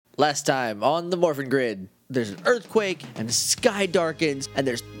Last time on the Morphin Grid, there's an earthquake, and the sky darkens, and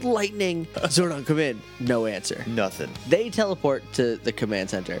there's lightning. Zordon, come in. No answer. Nothing. They teleport to the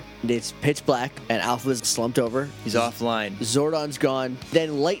command center. It's pitch black, and Alpha's slumped over. He's offline. Zordon's gone.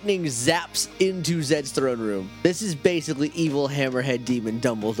 Then lightning zaps into Zed's throne room. This is basically evil hammerhead demon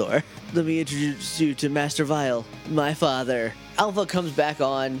Dumbledore. Let me introduce you to Master Vile, my father. Alpha comes back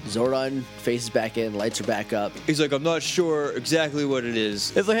on. Zordon faces back in. Lights are back up. He's like, I'm not sure exactly what it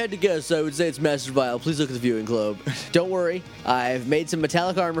is. If I had to guess, I would say it's Master Vile. Please look at the viewing globe. Don't worry. I've made some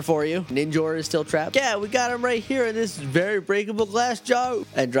metallic armor for you. Ninjor is still trapped. Yeah, we got him right here in this very breakable glass jar.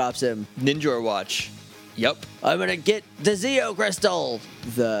 And drops him. Ninjor watch. Yep. I'm gonna get the Zeo Crystal!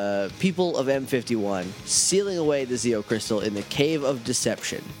 The people of M51 sealing away the Zeo Crystal in the Cave of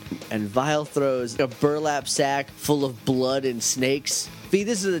Deception. And Vile throws a burlap sack full of blood and snakes. Feed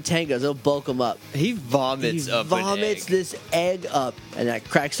this to the Tangos, they'll bulk them up. He vomits He up vomits an egg. this egg up, and that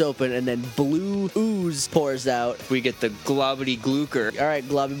cracks open, and then blue ooze pours out. We get the globbity glooker. All right,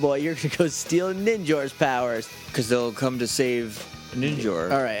 Globby Boy, you're gonna go steal Ninjor's powers. Because they'll come to save Ninjor.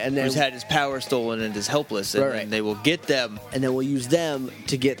 All right, and then who's had his power stolen and is helpless, and Right. then they will get them. and then we'll use them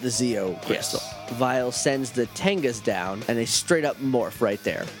to get the Zeo Crystal. Yes. Vile sends the Tengas down, and they straight up morph right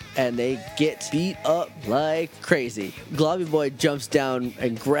there. And they get beat up like crazy. Globby Boy jumps down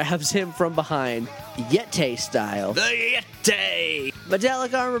and grabs him from behind, Yeti style. The Yeti!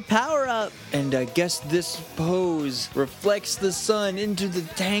 Metallic armor power up. And I guess this pose reflects the sun into the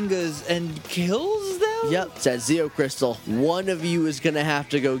Tangas and kills them? Yep, it's that Zeo Crystal. One of you is gonna have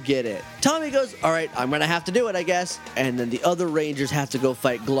to go get it. Tommy goes, all right, I'm gonna have to do it, I guess. And then the other Rangers have to go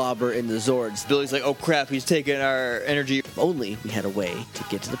fight Globber in the Zords. Billy's like, oh crap, he's taking our energy. If only we had a way to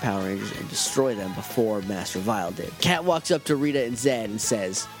get to the Power Rangers and destroy them before Master Vile did. Kat walks up to Rita and Zed and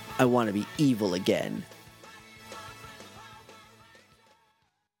says, I want to be evil again.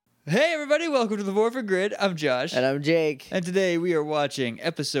 Hey everybody, welcome to the Morphin Grid. I'm Josh. And I'm Jake. And today we are watching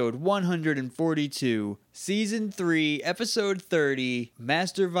episode 142, season 3, episode 30,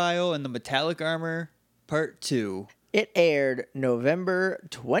 Master Vile and the Metallic Armor, part 2. It aired November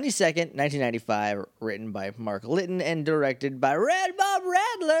 22nd, 1995, written by Mark Litton and directed by Red Bob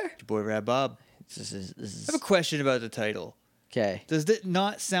Radler. Your boy Rad Bob. This I is have a question about the title. okay. Does it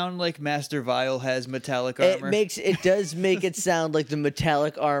not sound like Master Vile has metallic armor? It does make it sound like the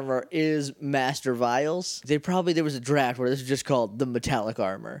metallic armor is Master Vile's. There was a draft where this was just called the metallic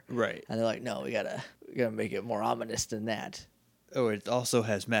armor. Right. And they're like, no, we gotta make it more ominous than that. Oh, it also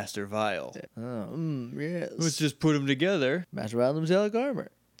has Master Vile. Oh, yes. Let's just put them together. Master Vile and the metallic armor.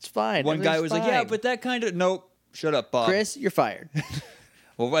 It's fine. One guy was Everything's like, yeah, fine. but that kind of... Nope. Shut up, Bob. Chris, you're fired.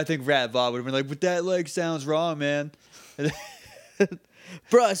 Well, I think Rad Bob would have been like, but that like sounds wrong, man.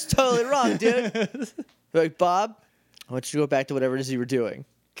 Bro, it's totally wrong, dude. Like, Bob, I want you to go back to whatever it is you were doing.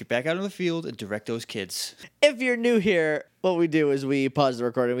 Get back out on the field and direct those kids. If you're new here, what we do is we pause the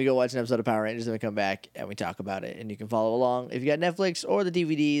recording, we go watch an episode of Power Rangers, and we come back and we talk about it. And you can follow along if you got Netflix or the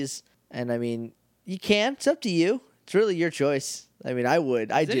DVDs. And I mean, you can. It's up to you. It's really your choice. I mean, I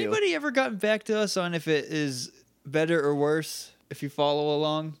would. I Has do. anybody ever gotten back to us on if it is better or worse if you follow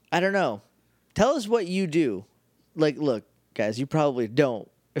along? I don't know. Tell us what you do. Like, look, guys, you probably don't.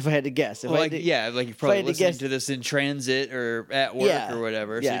 If I had to guess. Well, like you're probably had to listening guess- to this in transit or at work Yeah, or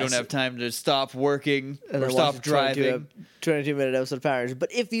whatever, so yeah, you don't so- have time to stop working and or then stop watch a driving. 22-minute episode of Power Rangers.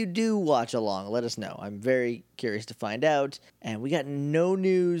 But if you do watch along, let us know. I'm very curious to find out. And we got no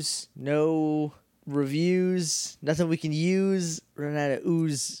news, no reviews, nothing we can use. Run out of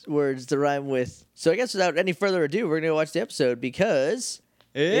ooze words to rhyme with. So I guess without any further ado, we're going to watch the episode because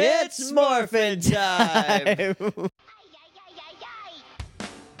It's Morphin time!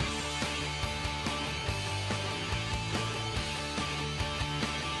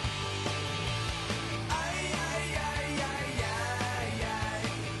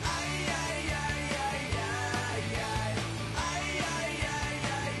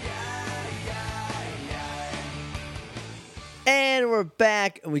 And we're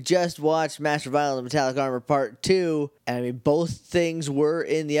back, and we just watched Master Vile and the Metallic Armor Part 2. And I mean, both things were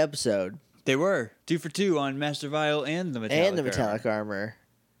in the episode. They were 2 for 2 on Master Vile and the Metallic And the Metallic Armor.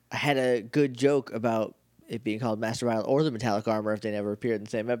 I had a good joke about it being called Master Vile or the Metallic Armor if they never appeared in the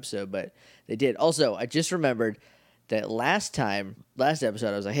same episode, but they did. Also, I just remembered that last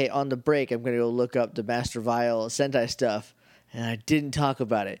episode, I was like, hey, on the break, I'm going to go look up the Master Vile Sentai stuff, and I didn't talk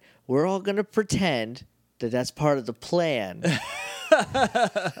about it. We're all going to pretend that that's part of the plan.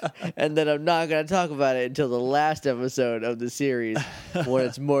 And then I'm not going to talk about it until the last episode of the series when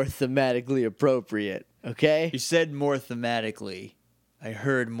it's more thematically appropriate. Okay? You said more thematically. I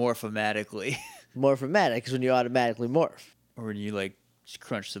heard morphomatically. Morphomatic is when you automatically morph. Or when you, like, Just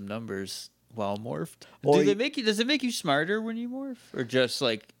crunch some numbers while morphed. Or Does it make you smarter when you morph? Or just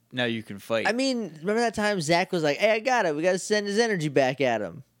like now you can fight? I mean, remember that time Zach was like, "Hey, I got it. We got to send his energy back at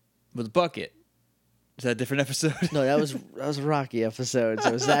him." With a bucket. Is that a different episode? No, that was a Rocky episode,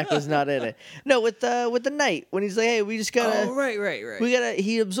 so Zach was not in it. No, with the knight when he's like, "Hey, we just gotta." Oh, right. We gotta.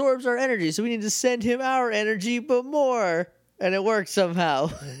 He absorbs our energy, so we need to send him our energy, but more, and it worked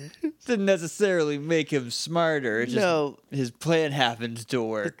somehow. Didn't necessarily make him smarter. It just, No. his plan happened to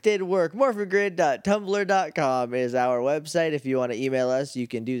work. It did work. morphingrid.tumblr.com is our website. If you want to email us, you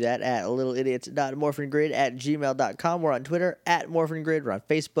can do that at littleidiots.morphingrid@gmail.com. We're on Twitter @morphingrid. We're on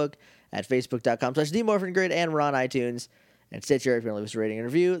Facebook at facebook.com/themorphingrid, and we're on iTunes and Stitcher. If you want to leave us a rating and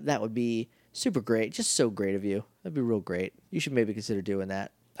review, that would be super great. Just so great of you. That'd be real great. You should maybe consider doing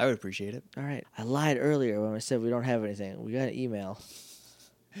that. I would appreciate it. All right. I lied earlier when I said we don't have anything. We got an email.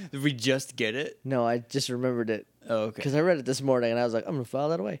 Did we just get it? No, I just remembered it. Oh, okay. Because I read it this morning, and I was like, I'm going to file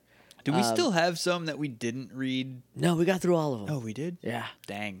that away. Do we still have some that we didn't read? No, we got through all of them. Oh, we did? Yeah.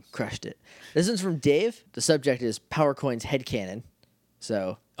 Dang. Crushed it. This one's from Dave. The subject is PowerCoin's headcanon.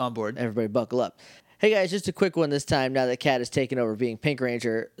 So, On board. everybody buckle up. Hey, guys, just a quick one this time now that Kat has taken over being Pink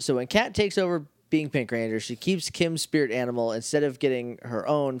Ranger. So, when Kat takes over being Pink Ranger, she keeps Kim's spirit animal instead of getting her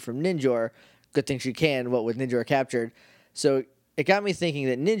own from Ninjor. Good thing she can, what with Ninjor captured. So, it got me thinking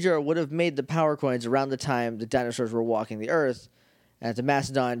that Ninjor would have made the power coins around the time the dinosaurs were walking the earth, and the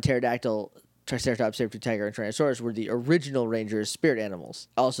Mastodon, Pterodactyl, Triceratops, Saber-tooth tiger, and Tyrannosaurus were the original Rangers' spirit animals.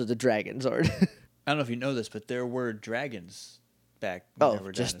 Also the Dragon Zord. I don't know if you know this, but there were dragons back when there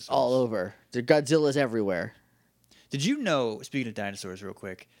were just dinosaurs. all over. The Godzilla's everywhere. Did you know, speaking of dinosaurs real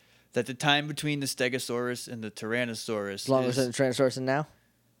quick, that the time between the Stegosaurus and the Tyrannosaurus As long as it's Tyrannosaurus and now?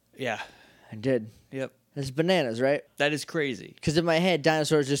 Yeah. I did. Yep. It's bananas, right? That is crazy. Because in my head,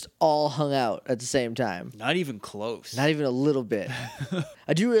 dinosaurs just all hung out at the same time. Not even close. Not even a little bit.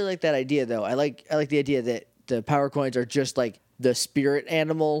 I do really like that idea, though. I like the idea that the power coins are just like the spirit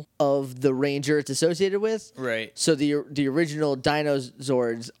animal of the ranger it's associated with. Right. So the original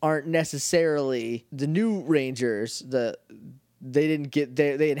Dinozords aren't necessarily the new rangers.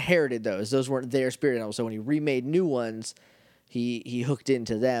 They inherited those. Those weren't their spirit animals. So when he remade new ones, he hooked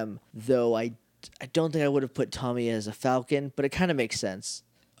into them. Though I don't think I would have put Tommy as a falcon, but it kind of makes sense.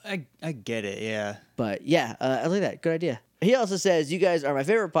 I get it, yeah. But yeah, I like that. Good idea. He also says, you guys are my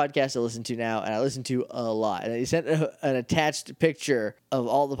favorite podcast to listen to now, and I listen to a lot. And he sent an attached picture of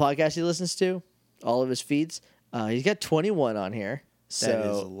all the podcasts he listens to, all of his feeds. He's got 21 on here. That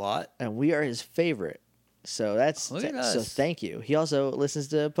is a lot. And we are his favorite. So that's Look at us. so thank you. He also listens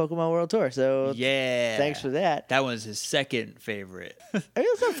to Pokemon World Tour. So yeah. thanks for that. That was his second favorite. I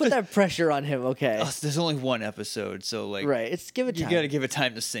guess I'll put that pressure on him, okay? Oh, there's only one episode, so like Right. Give it time. you got to give it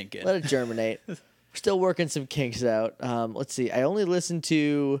time to sink in. Let it germinate. We're still working some kinks out. Let's see. I only listened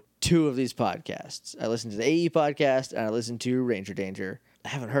to 2 of these podcasts. I listened to the AE podcast, and I listened to Ranger Danger. I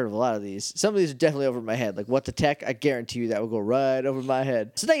haven't heard of a lot of these. Some of these are definitely over my head. Like What the Tech, I guarantee you that will go right over my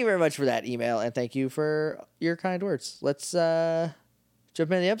head. So thank you very much for that email, and thank you for your kind words. Let's jump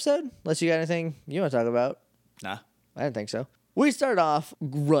into the episode, unless you got anything you want to talk about. Nah. I didn't think so. We start off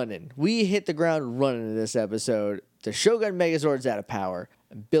running. We hit the ground running in this episode. The Shogun Megazord's out of power.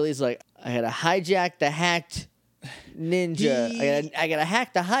 And Billy's like, I gotta hijack the hacked ninja. I gotta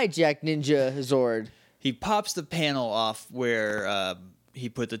hack the hijacked ninja Zord. He pops the panel off where he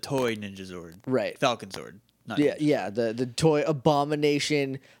put the toy Ninja Zord. Right. Falcon Zord. Not Yeah, Ninja. yeah. The toy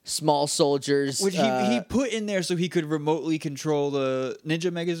abomination, small soldiers. Which he put in there so he could remotely control the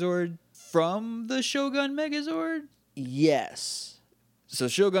Ninja Megazord from the Shogun Megazord? Yes. So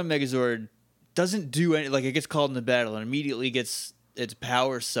Shogun Megazord doesn't do any, like it gets called into battle and immediately gets its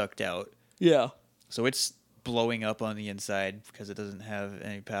power sucked out. Yeah. So it's blowing up on the inside because it doesn't have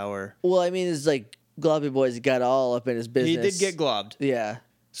any power. Well, I mean, it's like Gloppy Boy's got all up in his business. He did get globbed. Yeah.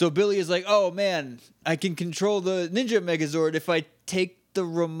 So Billy is like, oh man, I can control the Ninja Megazord if I take the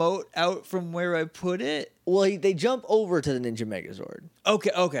remote out from where I put it. Well, they jump over to the Ninja Megazord.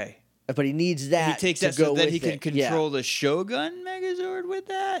 Okay. But he needs that. He takes to that go so that with he can it. control the Shogun Megazord with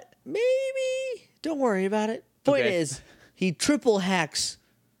that? Maybe. Don't worry about it. Point Okay. is, he triple hacks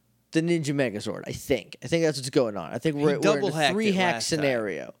the Ninja Megazord, I think. I think that's what's going on. I think we're in double a hacked 3 it hack last time.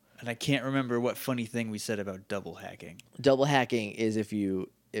 scenario. And I can't remember what funny thing we said about double hacking. Double hacking is if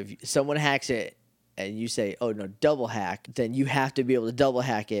someone hacks it and you say, oh no, double hack, then you have to be able to double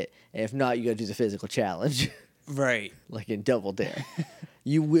hack it. And if not, you got to do the physical challenge. Right. Like in Double Dare.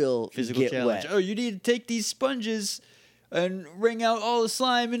 You will Physical get challenge. wet. Oh, you need to take these sponges and wring out all the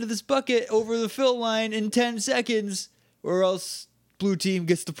slime into this bucket over the fill line in 10 seconds, or else blue team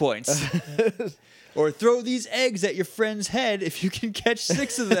gets the points. Or throw these eggs at your friend's head. If you can catch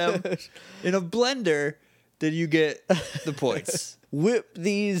 6 of them in a blender, then you get the points. Whip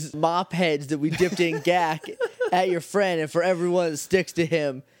these mop heads that we dipped in gack at your friend, and for everyone that sticks to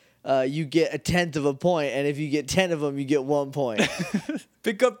him, you get 1/10 of a point, and if you get 10 of them, you get 1 point.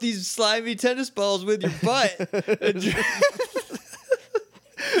 Pick up these slimy tennis balls with your butt,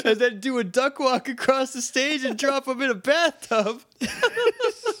 and then do a duck walk across the stage and drop them in a bathtub.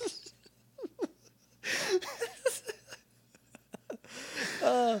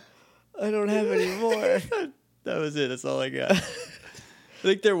 I don't have any more. That was it. That's all I got. I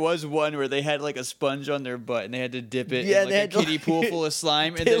think there was one where they had like a sponge on their butt and they had to dip it in like a kiddie pool full of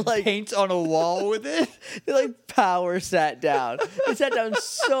slime and then paint on a wall with it. They like power sat down. They sat down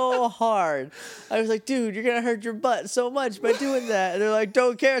so hard. I was like, dude, you're going to hurt your butt so much by doing that. And they're like,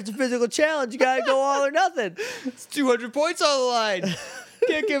 don't care. It's a physical challenge. You got to go all or nothing. It's 200 points on the line.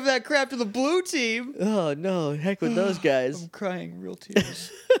 Can't give that crap to the blue team. Oh, no. Heck with those guys. I'm crying real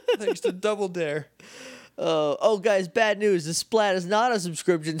tears. Thanks to Double Dare. Oh, guys, bad news. The Splat is not a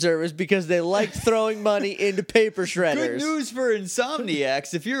subscription service because they like throwing money into paper shredders. Good news for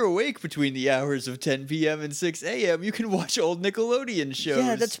insomniacs. If you're awake between the hours of 10 p.m. and 6 a.m., you can watch old Nickelodeon shows.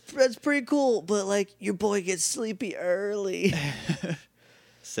 Yeah, that's pretty cool. But, like, your boy gets sleepy early.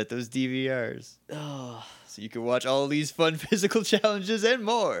 Set those DVRs. Oh. So you can watch all of these fun physical challenges and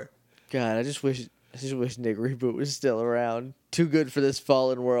more. God, I just wish Nick Reboot was still around. Too good for this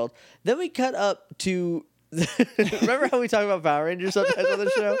fallen world. Then we cut up to... Remember how we talk about Power Rangers sometimes on the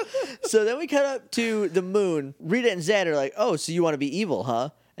show? So then we cut up to the moon. Rita and Zed are like, oh, so you want to be evil, huh?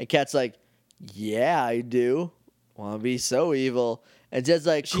 And Kat's like, yeah, I do. Want to be so evil. And Zed's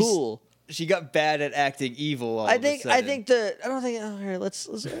like, cool. She got bad at acting evil all of a sudden.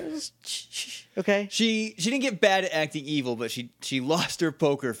 Okay. She didn't get bad at acting evil, but she lost her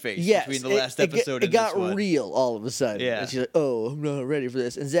poker face between the last episode and this one. It got real all of a sudden. Yeah. And she's like, oh, I'm not ready for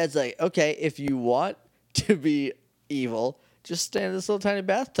this. And Zed's like, okay, if you want to be evil, just stay in this little tiny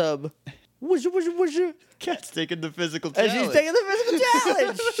bathtub. Whoosh. Kat's taking the physical challenge. And she's taking the physical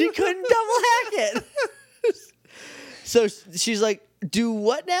challenge. She couldn't double hack it. So she's like, do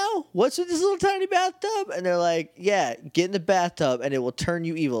what now? What's with this little tiny bathtub? And they're like, yeah, get in the bathtub and it will turn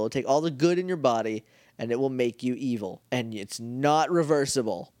you evil. It'll take all the good in your body and it will make you evil. And it's not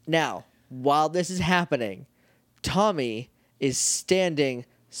reversible. Now, while this is happening, Tommy is standing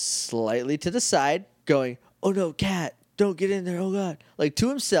slightly to the side going, oh no, Kat, don't get in there. Oh God. Like to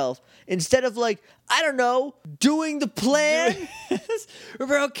himself, instead of like, I don't know, doing the plan.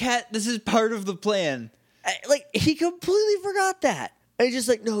 Remember how Kat, this is part of the plan. Like, he completely forgot that. And he's just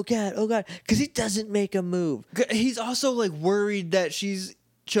like, no, Kat, oh God. Because he doesn't make a move. He's also, like, worried that she's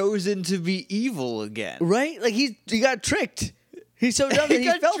chosen to be evil again. Right? Like, he got tricked. He's so dumb that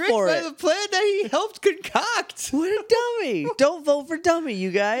he fell for it. By the plan that he helped concoct. What a dummy. Don't vote for dummy, you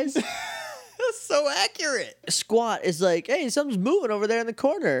guys. That's so accurate. Squat is like, hey, something's moving over there in the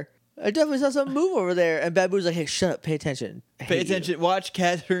corner. I definitely saw something move over there. And Babu's like, hey, shut up. Pay attention. Pay attention. Watch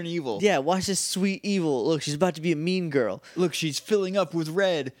Kat turn evil. Yeah, watch this sweet evil. Look, she's about to be a mean girl. Look, she's filling up with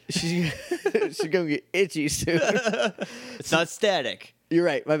red. She's going to get itchy soon. It's not static. You're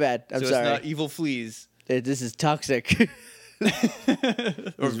right. My bad. I'm sorry. It's not evil fleas. This is toxic.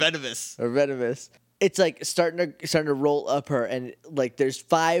 Or venomous. It's like starting to roll up her. And like there's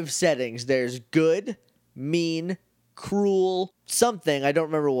 5 settings. There's good, mean, cruel, something. I don't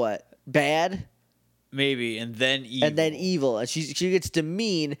remember what. Bad. Maybe, and then evil. And she gets to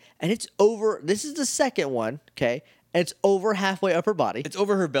mean, and it's over. This is the second one, okay? And it's over halfway up her body. It's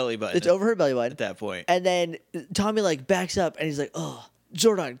over her belly button. At that point. And then Tommy like backs up, and he's like, oh,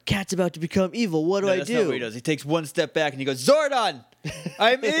 Zordon, Kat's about to become evil. What do I do? That's not what he does. He takes one step back, and he goes, Zordon,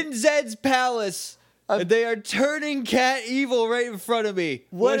 I'm in Zed's palace, and they are turning Kat evil right in front of me.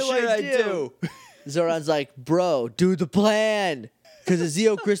 What should I do? Zordon's like, bro, do the plan. Because the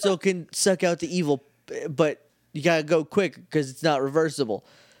Zeo Crystal can suck out the evil, but you gotta go quick because it's not reversible.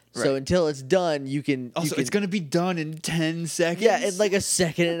 Right. So until it's done, you can... Also, it's going to be done in 10 seconds? Yeah, in like a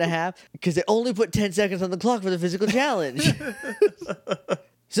second and a half. Because they only put 10 seconds on the clock for the physical challenge.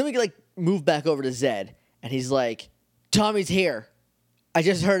 So we can like move back over to Zed. And he's like, Tommy's here. I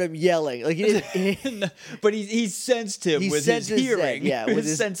just heard him yelling. Like he didn't, but he sensed him with his hearing. Zed, yeah, with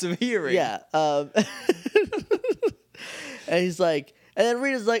his sense of hearing. Yeah. And he's like... And then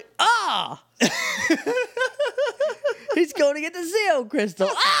Rita's like, ah! He's going to get the Zeo Crystal.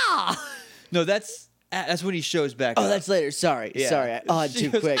 Ah! No, that's when he shows back up. Oh, that's later. Sorry. I too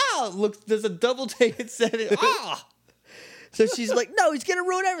quick. Ah! Look, there's a double take and said it. Ah! So she's like, no, he's gonna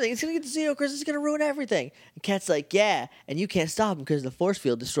ruin everything. He's gonna get the Zeo Crystal. He's gonna ruin everything. And Kat's like, yeah, and you can't stop him because the force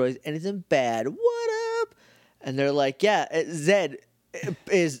field destroys anything bad. What up? And they're like, yeah, Zed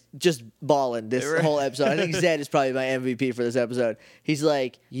is just balling this whole episode. I think Zed is probably my MVP for this episode. He's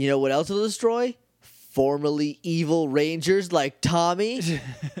like, you know what else will destroy? Formerly evil Rangers like Tommy.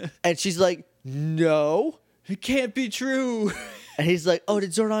 And she's like, no. It can't be true. And he's like, oh,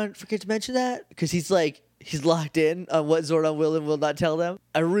 did Zordon forget to mention that? Because he's like, he's locked in on what Zordon will and will not tell them.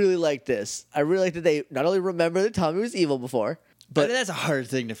 I really like this. I really like that they not only remember that Tommy was evil before, but that's a hard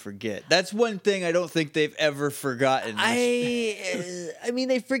thing to forget. That's one thing I don't think they've ever forgotten. I mean,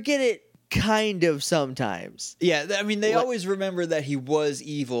 they forget it kind of sometimes. Yeah, I mean, they always remember that he was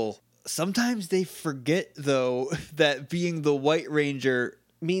evil. Sometimes they forget, though, that being the White Ranger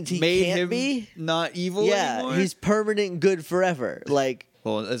means he made can't him be not evil anymore. Yeah, he's permanent good forever. Like,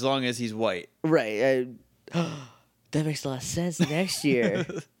 well, as long as he's white. Right. That makes a lot of sense next year.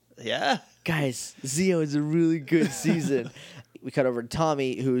 Yeah. Guys, Zeo is a really good season. We cut over to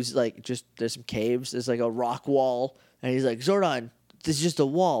Tommy, who's like, there's some caves. There's like a rock wall. And he's like, Zordon, this is just a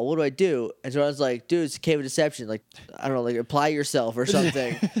wall. What do I do? And Zordon's like, dude, it's a cave of deception. Like, I don't know, like apply yourself or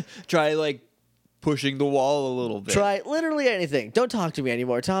something. Try like pushing the wall a little bit. Try literally anything. Don't talk to me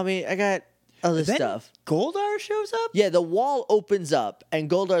anymore, Tommy. I got other stuff. Goldar shows up? Yeah, the wall opens up, and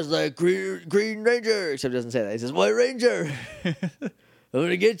Goldar's like, Green Ranger. Except he doesn't say that. He says, White Ranger. I'm going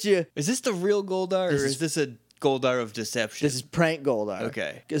to get you. Is this the real Goldar, or is this a Goldar of deception? This is prank Goldar.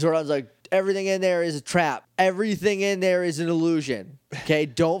 Okay. Because Zordon's like, everything in there is a trap. Everything in there is an illusion. Okay,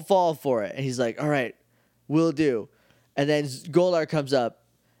 don't fall for it. And he's like, all right, will do. And then Goldar comes up,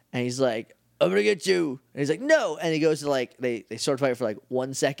 and he's like, I'm going to get you. And he's like, no. And he goes to like, they sword fight for like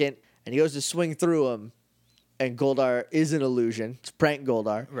 1 second, and he goes to swing through him, and Goldar is an illusion. It's prank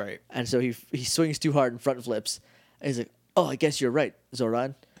Goldar. Right. And so he swings too hard and front flips. And he's like, oh, I guess you're right,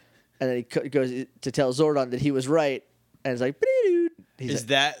 Zordon. And then he goes to tell Zordon that he was right. And it's like, dude. Is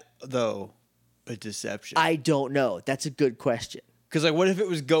that, though, a deception? I don't know. That's a good question. Because, like, what if it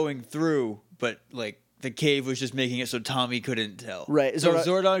was going through, but, like, the cave was just making it so Tommy couldn't tell? Right. So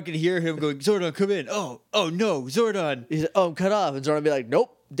Zordon could hear him going, Zordon, come in. Oh no, Zordon. He's like, oh, I'm cut off. And Zordon would be like,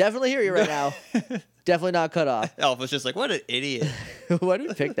 nope, definitely hear you right now. Definitely not cut off. Alpha's just like, what an idiot. Why did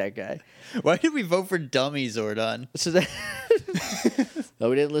we pick that guy? Why did we vote for dummy Zordon? So that no,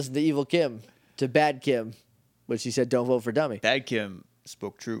 we didn't listen to Evil Kim, to Bad Kim, which she said don't vote for dummy. Bad Kim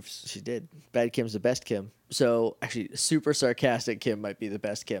spoke truths. She did. Bad Kim's the best Kim. So actually, super sarcastic Kim might be the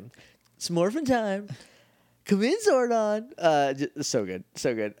best Kim. It's morphin' time. Come in, Zordon. So good.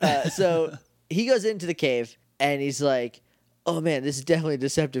 So good. So he goes into the cave and he's like, oh man, this is definitely a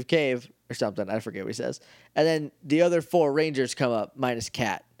deceptive cave or something. I forget what he says. And then the other 4 Rangers come up, minus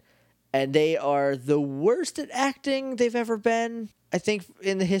Kat. And they are the worst at acting they've ever been, I think,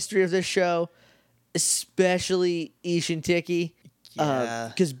 in the history of this show. Especially Ishin Tiki. Yeah.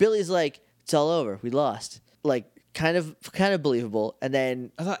 Because Billy's like, it's all over. We lost. Like, kind of believable. And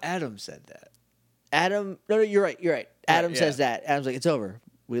then I thought Adam said that. Adam, no, you're right. Adam yeah. says that. Adam's like, it's over.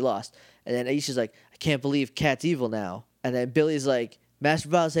 We lost. And then Aisha's like, I can't believe Kat's evil now. And then Billy's like, Master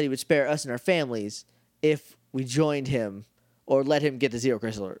Vile said he would spare us and our families if we joined him or let him get the Zeo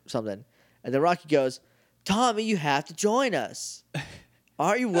Crystal or something. And then Rocky goes, Tommy, you have to join us.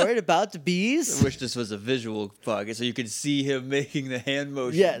 Aren't you worried about the bees? I wish this was a visual pocket so you could see him making the hand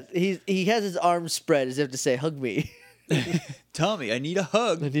motion. Yeah, he has his arms spread as if to say, hug me. Tommy, I need a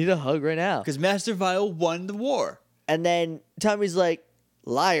hug. I need a hug right now. Because Master Vile won the war. And then Tommy's like,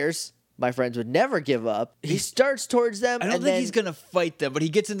 liars. My friends would never give up. He starts towards them. I don't think he's going to fight them, but he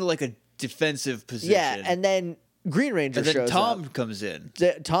gets into like a defensive position. Yeah, and then Green Ranger shows up. And then Tom comes in.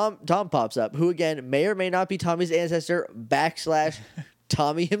 Tom pops up, who again may or may not be Tommy's ancestor /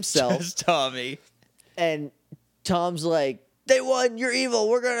 Tommy himself. Just Tommy. And Tom's like, they won, you're evil,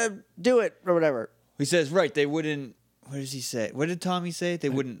 we're going to do it, or whatever. He says, right, they wouldn't... What does he say? What did Tommy say? They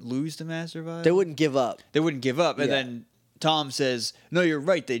wouldn't lose to Master Vile? They wouldn't give up. They wouldn't give up. And then Tom says, no, you're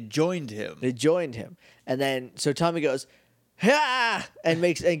right. They joined him. And then, so Tommy goes, ha! And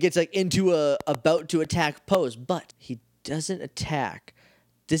gets like into a about to attack pose. But he doesn't attack.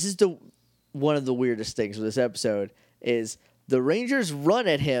 This is one of the weirdest things with this episode is the Rangers run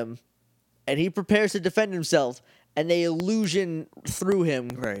at him and he prepares to defend himself. And they illusion through him.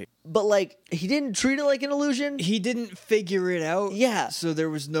 Right. But, like, he didn't treat it like an illusion. He didn't figure it out. Yeah. So there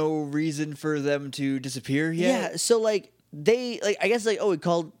was no reason for them to disappear yet. Yeah. So, like, I guess, like, we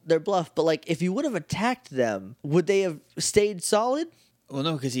called their bluff. But, like, if he would have attacked them, would they have stayed solid? Well,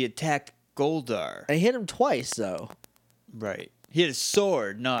 no, because he attacked Goldar. And he hit him twice, though. Right. He had his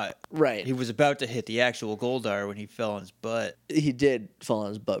sword, not... Right. He was about to hit the actual Goldar when he fell on his butt. He did fall on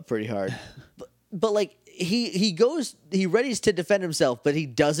his butt pretty hard. but like, he readies to defend himself, but he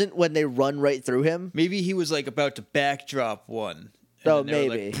doesn't when they run right through him. Maybe he was, like, about to backdrop one. Oh,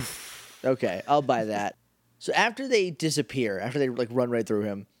 maybe. Like, okay, I'll buy that. So after they disappear, after they, like, run right through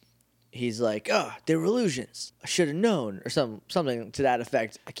him, he's like, oh, they were illusions. I should have known, or something to that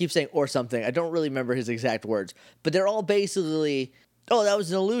effect. I keep saying or something. I don't really remember his exact words. But they're all basically, oh, that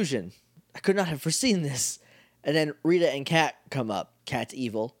was an illusion. I could not have foreseen this. And then Rita and Kat come up. Kat's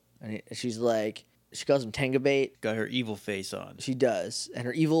evil. And she's like, she calls him Tengabait. Got her evil face on. She does. And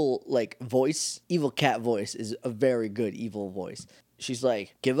her evil, like, voice, evil cat voice is a very good evil voice. She's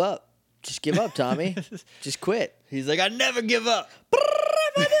like, give up. Just give up, Tommy. Just quit. He's like, I never give up.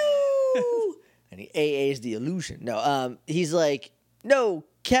 And he AA's the illusion. No, he's like, no,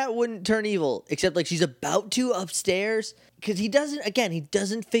 Kat wouldn't turn evil, except like she's about to upstairs. Because he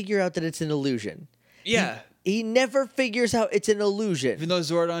doesn't figure out that it's an illusion. Yeah. He never figures out it's an illusion. Even though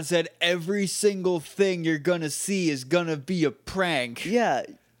Zordon said every single thing you're gonna see is gonna be a prank. Yeah.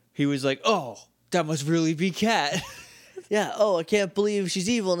 He was like, oh, that must really be Kat. Yeah, oh, I can't believe she's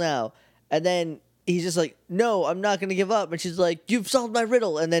evil now. And then he's just like, no, I'm not going to give up. And she's like, you've solved my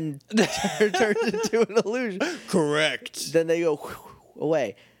riddle. And then turns into an illusion. Correct. Then they go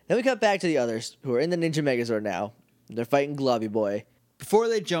away. Then we cut back to the others who are in the Ninja Megazord now. They're fighting Globby Boy. Before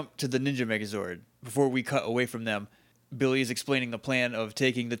they jump to the Ninja Megazord, before we cut away from them, Billy is explaining the plan of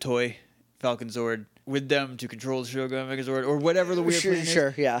taking the toy Falcon Zord with them to control the Shogun Megazord or whatever the weird plan is.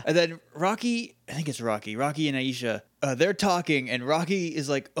 Sure, yeah. And then Rocky and Aisha, they're talking, and Rocky is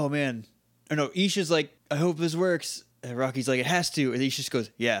like, oh man. Or no, Isha's like, I hope this works. And Rocky's like, it has to. And Isha just goes,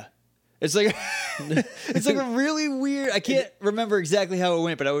 yeah. It's like it's like a really weird, I can't remember exactly how it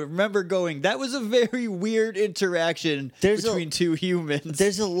went, but I remember going, that was a very weird interaction between two humans.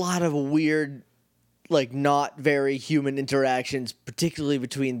 There's a lot of weird, like, not very human interactions, particularly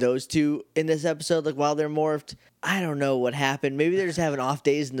between those two in this episode, like, while they're morphed. I don't know what happened. Maybe they're just having off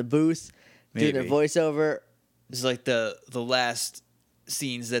days in the booth, doing their voiceover. It's like the last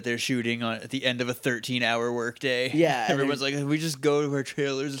scenes that they're shooting on at the end of a 13-hour workday. Yeah. Everyone's like, we just go to our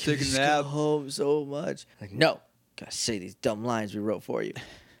trailers and take a nap. Go home so much. Like, no. Gotta say these dumb lines we wrote for you.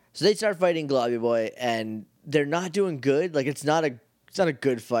 So they start fighting Globby Boy, and they're not doing good. Like, it's not a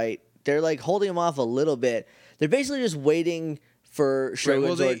good fight. They're, like, holding him off a little bit. They're basically just waiting for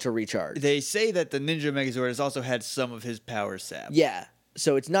Shogun Zord to recharge. They say that the Ninja Megazord has also had some of his power sapped. Yeah.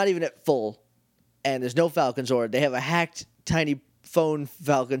 So it's not even at full, and there's no Falcon Zord. They have a hacked, tiny phone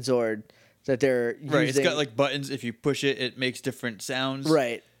Falcon Zord that they're using. Right, it's got, like, buttons. If you push it, it makes different sounds.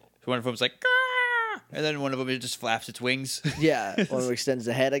 Right. One of them's like, Gah! And then one of them, it just flaps its wings. Yeah. One of them extends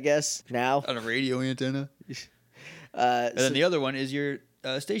the head, I guess, now. On a radio antenna. And then the other one is your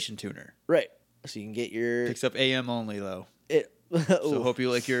station tuner. Right. So you can get your... Picks up AM only, though. So hope you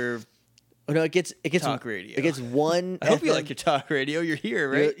like your... Oh, no, it gets talk radio. It gets one. I hope you like your talk radio. You're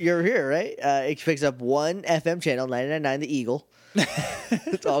here, right? You're here, right? It picks up one FM channel, 99.9 The Eagle.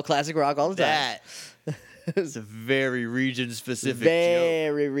 It's all classic rock all the time. It's a very region-specific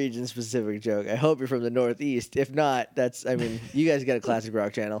Very region-specific joke. I hope you're from the Northeast. If not, you guys got a classic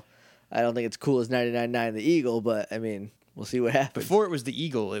rock channel. I don't think it's cool as 99.9 The Eagle, but, we'll see what happens. Before it was The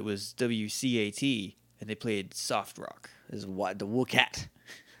Eagle, it was WCAT, and they played soft rock. This is the Wildcat.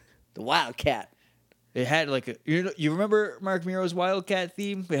 The Wildcat. It had, like, you remember Mark Miro's Wildcat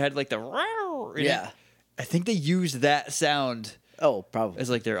theme? It had, like, the... Yeah. I think they used that sound... Oh, probably. As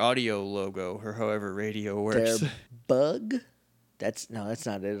like their audio logo or however radio works. Their bug? That's not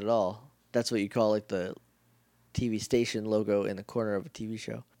it at all. That's what you call like the TV station logo in the corner of a TV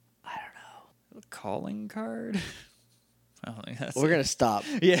show. I don't know. A calling card? I don't think that's We're going to stop.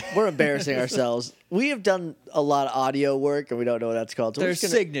 Yeah. We're embarrassing ourselves. We have done a lot of audio work and we don't know what that's called. So their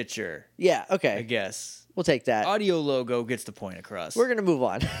signature. Yeah, okay. I guess. We'll take that. Audio logo gets the point across. We're going to move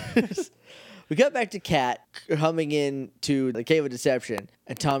on. We got back to Kat humming in to the Cave of Deception,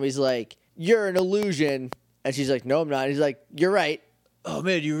 and Tommy's like, you're an illusion. And she's like, no, I'm not. He's like, you're right. Oh,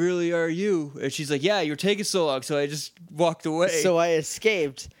 man, you really are you. And she's like, yeah, you're taking so long, so I just walked away. So I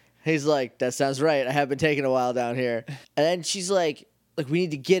escaped. He's like, that sounds right. I have been taking a while down here. And then she's like, we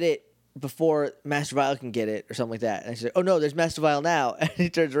need to get it before Master Vile can get it, or something like that. And she's like, oh, no, there's Master Vile now. And he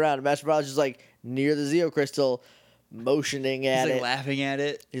turns around, and Master Vile's just like near the Zeo Crystal, motioning at it. He's like laughing at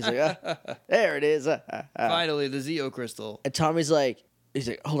it. He's like, there it is. Finally, the Zeo Crystal. And Tommy's like,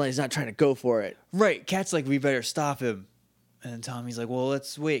 hold on, he's not trying to go for it. Right. Kat's like, we better stop him. And then Tommy's like, well,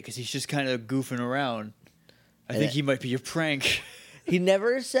 let's wait, because he's just kind of goofing around. I think he might be a prank. He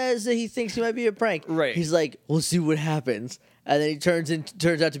never says that he thinks he might be a prank. Right. He's like, we'll see what happens. and then he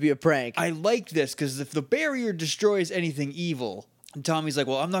turns out to be a prank. I like this because if the barrier destroys anything evil, and Tommy's like,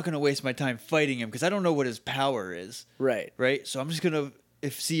 well, I'm not going to waste my time fighting him because I don't know what his power is. Right. Right? So I'm just going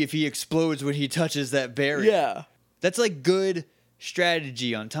to see if he explodes when he touches that barrier. Yeah. That's like good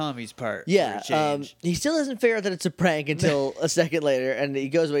strategy on Tommy's part. Yeah. He still doesn't figure out that it's a prank until a second later, and he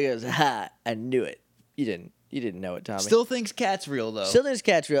goes away and goes, ha, I knew it. You didn't know it, Tommy. Still thinks Cat's real, though. Still thinks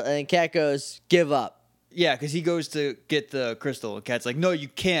Cat's real, and then Cat goes, give up. Yeah, because he goes to get the crystal, and Cat's like, no, you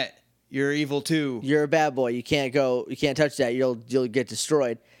can't. You're evil too. You're a bad boy. You can't touch that. You'll get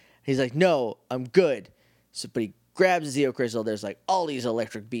destroyed. He's like, no, I'm good. So, but he grabs the Zeo crystal. There's like all these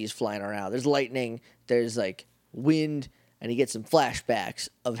electric bees flying around. There's lightning. There's like wind, and he gets some flashbacks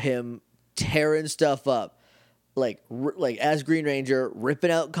of him tearing stuff up, like as Green Ranger,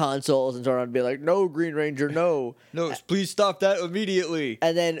 ripping out consoles, and Zordon would be like, no, Green Ranger, no, No, please stop that immediately.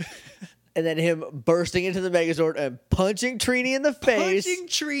 and then him bursting into the Megazord and punching Trini in the face. Punching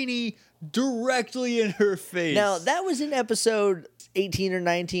Trini directly in her face. Now, that was in episode 18 or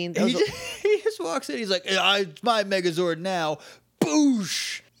 19. He just walks in. He's like, it's my Megazord now.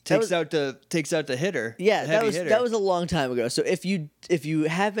 Boosh. Takes out the hitter. Yeah, hitter. that was a long time ago. So if you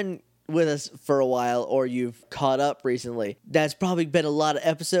haven't with us for a while or you've caught up recently, that's probably been a lot of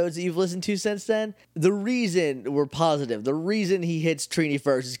episodes that you've listened to since then. The reason he hits Trini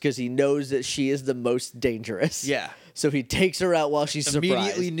first is because he knows that she is the most dangerous. Yeah. So he takes her out while she's Immediately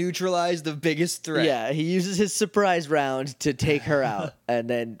surprised. neutralize the biggest threat. Yeah, he uses his surprise round to take her out. And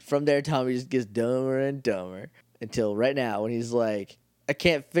then from there, Tommy just gets dumber and dumber until right now when he's like, I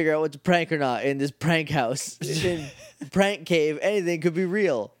can't figure out what's a prank or not in this prank house. In prank cave, anything could be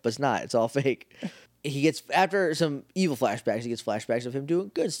real. But it's not. It's all fake. He gets, after some evil flashbacks, he gets flashbacks of him doing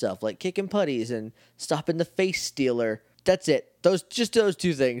good stuff, like kicking putties and stopping the face stealer. That's it. Those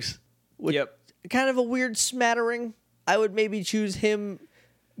two things. Yep. Kind of a weird smattering. I would maybe choose him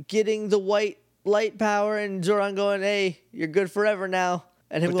getting the white light power and Zordon going, hey, you're good forever now.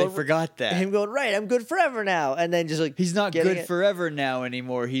 And him But going, they forgot that. Him going, right, I'm good forever now. And then just like, he's not getting good forever now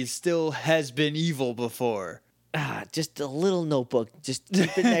anymore. He still has been evil before. Just a little notebook. Just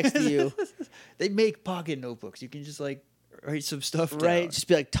keep it next to you. They make pocket notebooks. You can just like write some stuff down. Right? Just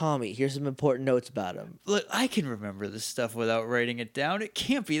be like, Tommy, here's some important notes about him. Look, I can remember this stuff without writing it down. It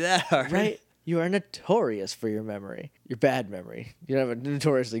can't be that hard. Right? You are notorious for your memory. Your bad memory. You don't have a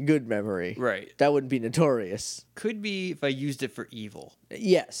notoriously good memory. Right. That wouldn't be notorious. Could be if I used it for evil.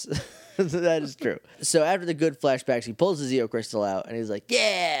 Yes. That is true. So after the good flashbacks, he pulls the Zeo crystal out and he's like,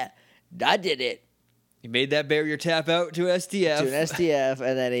 yeah, I did it. He made that barrier tap out to STF. To an STF,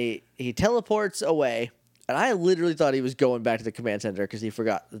 and then he teleports away. And I literally thought he was going back to the command center because he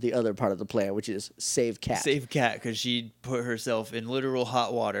forgot the other part of the plan, which is save Cat. Save Cat, because she put herself in literal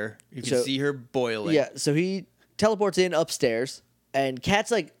hot water. You can see her boiling. Yeah, so he teleports in upstairs, and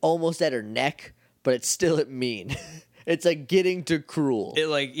Cat's like almost at her neck, but it's still at mean. It's like getting to cruel.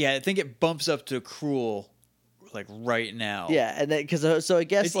 I think it bumps up to cruel, like right now. Yeah, and then so I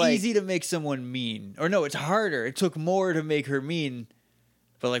guess it's like, easy to make someone mean, or no, it's harder. It took more to make her mean.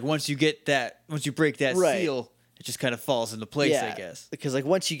 But like once you break that seal, it just kind of falls into place, I guess. Because like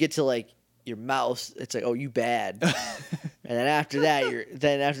once you get to like your mouth, it's like, oh, you bad. And then after that,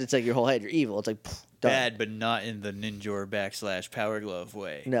 it's like your whole head, you're evil. It's like done. Bad, but not in the ninja / Power Glove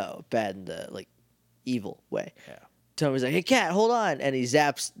way. No, bad in the like evil way. Yeah. Tommy's like, hey Cat, hold on, and he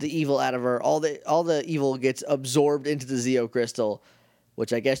zaps the evil out of her. All the evil gets absorbed into the Zeo crystal,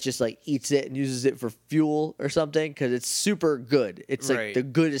 which I guess just like eats it and uses it for fuel or something because it's super good. It's like the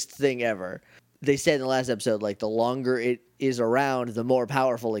goodest thing ever. They said in the last episode, like the longer it is around, the more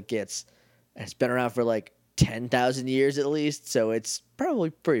powerful it gets. And it's been around for like 10,000 years at least, so it's probably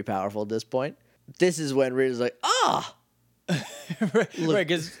pretty powerful at this point. This is when Rita's like, right,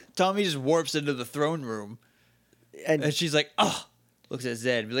 because Tommy just warps into the throne room, and she's like, looks at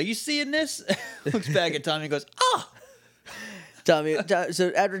Zed, be like, you seeing this? Looks back at Tommy and goes,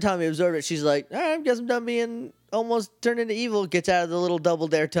 So after Tommy absorbed it, she's like, all right, I guess I'm done being almost turned into evil. Gets out of the little double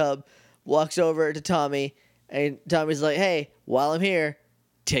dare tub, walks over to Tommy, and Tommy's like, hey, while I'm here,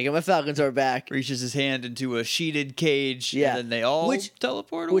 taking my Falcon Sword back. Reaches his hand into a sheeted cage, and then they all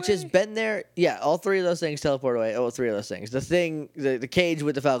teleport away. Which has been there, all three of those things teleport away. Oh, three of those things. The cage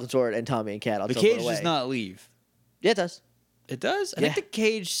with the Falcon Sword and Tommy and Cat all teleport away. The cage does not leave. Yeah, it does. It does? I think the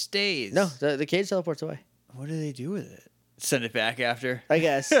cage stays. No, the cage teleports away. What do they do with it? Send it back after? I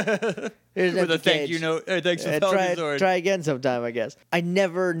guess. Here's with a thank you note. Thanks for Falcon Sword. Try again sometime, I guess. I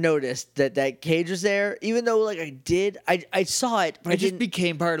never noticed that cage was there, even though like I did. I saw it, but it just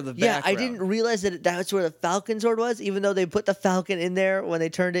became part of the background. Yeah, I didn't realize that's where the Falcon Sword was, even though they put the Falcon in there when they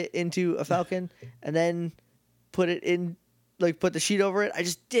turned it into a Falcon, and then put it in like put the sheet over it. I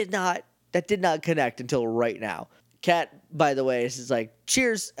just did not. That did not connect until right now. Cat, by the way, is like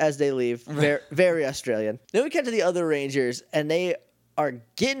cheers as they leave. Very, very Australian. Then we cut to the other Rangers, and they are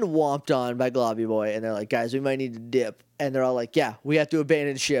getting whomped on by Globby Boy, and they're like, guys, we might need to dip. And they're all like, yeah, we have to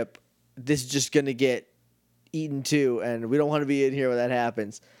abandon ship. This is just gonna get eaten too, and we don't want to be in here when that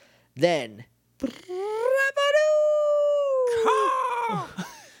happens. Then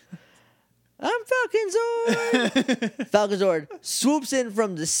I'm Falcon Zord. Falcon Zord swoops in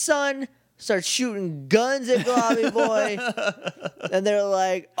from the sun, starts shooting guns at Globby Boy, and they're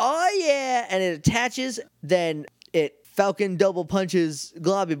like, "Oh yeah!" And it attaches. Then it Falcon double punches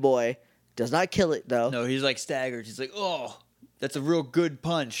Globby Boy. Does not kill it though. No, he's like staggered. He's like, "Oh, that's a real good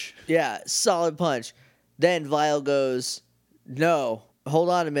punch." Yeah, solid punch. Then Vile goes, "No, hold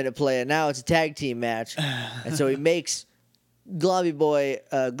on a minute, player. Now it's a tag team match," and so he makes Globby Boy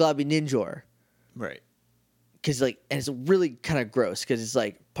Globby Ninjor. Right. Because and it's really kind of gross because it's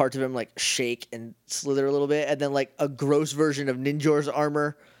like parts of him like shake and slither a little bit, and then like a gross version of Ninjor's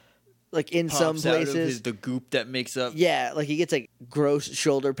armor, like in Pops some out places. of the goop that makes up. Yeah, like he gets like gross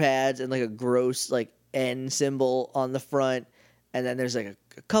shoulder pads and like a gross like N symbol on the front, and then there's like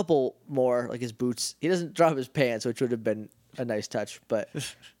a couple more like his boots. He doesn't drop his pants, which would have been a nice touch, but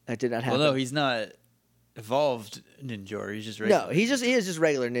that did not happen. Well, no, he's not evolved Ninjor. He's just regular. No, he is just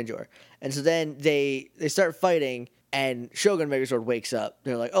regular Ninjor. And so then they start fighting, and Shogun Megazord wakes up.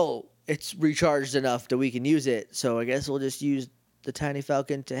 They're like, "Oh, it's recharged enough that we can use it. So I guess we'll just use the Tiny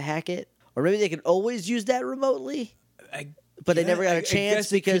Falcon to hack it, or maybe they can always use that remotely." But they never got a chance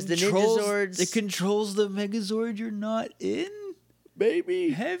because the Ninjazords. It controls the Megazord you're not in.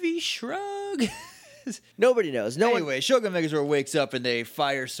 Maybe Heavy shrug. Nobody knows. Anyway, Shogun Megazord wakes up and they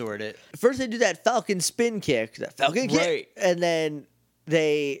fire sword it. First they do that Falcon spin kick, Right. and then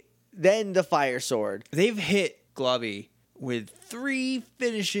the fire sword. They've hit Globby with 3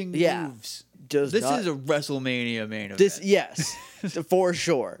 finishing moves. This is a WrestleMania main event. Yes, for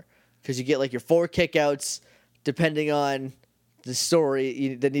sure. Because you get like your 4 kickouts, depending on the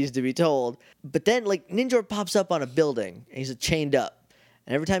story that needs to be told. But then like Ninjor pops up on a building and he's chained up,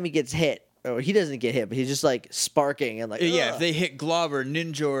 and every time he gets hit, or he doesn't get hit, but he's just like sparking and like if they hit Globber,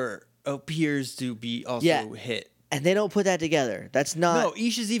 Ninjor appears to be also hit. And they don't put that together. That's not. No,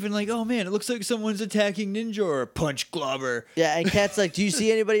 Isha's even like, "Oh man, it looks like someone's attacking Ninjor." Punch Globber. Yeah, and Cat's like, "Do you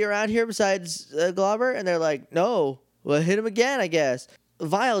see anybody around here besides Globber?" And they're like, "No." Well, hit him again, I guess.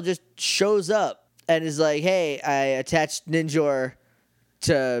 Vile just shows up and is like, "Hey, I attached Ninjor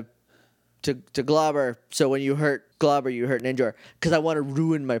to Globber, so when you hurt Globber, you hurt Ninjor, because I want to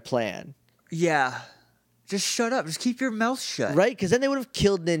ruin my plan." Yeah. Just shut up. Just keep your mouth shut. Right? Because then they would have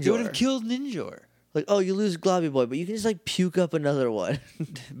killed Ninjor. They would have killed Ninjor. Like, oh, you lose Globby Boy, but you can just like puke up another one.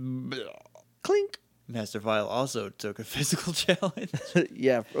 Clink. Master Vile also took a physical challenge.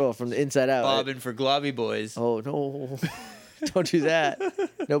 Yeah, from the inside out. Bobbing for Globby Boys. Oh, no. Don't do that.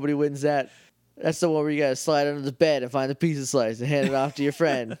 Nobody wins that. That's the one where you got to slide under the bed and find the pizza slice and hand it off to your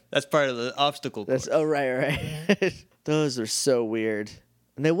friend. That's part of the obstacle course. Right. Those are so weird.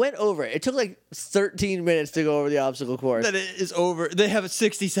 And they went over it. It took like 13 minutes to go over the obstacle course. Then it is over. They have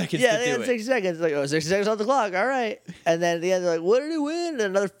 60 seconds to do it. Yeah, they had 60 seconds. Like, 60 seconds on the clock. All right. And then at the end, they're like, what did he win? And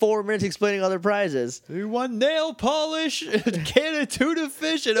another 4 minutes explaining all their prizes. He won nail polish, a can of tuna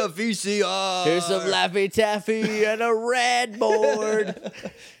fish, and a VCR. Here's some Laffy Taffy and a rad board.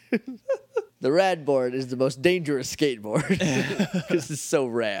 The rad board is the most dangerous skateboard because it's so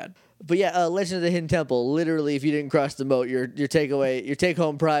rad. But yeah, Legend of the Hidden Temple. Literally, if you didn't cross the moat, your take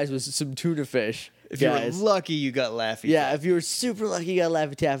home prize was some tuna fish. If you were lucky, you got Laffy. Yeah, if you were super lucky, you got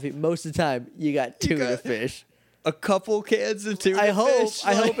Laffy Taffy. Most of the time, you got tuna fish. A couple cans of tuna fish.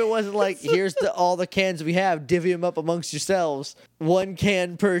 I hope it wasn't like, here's all the cans we have. Divvy them up amongst yourselves. 1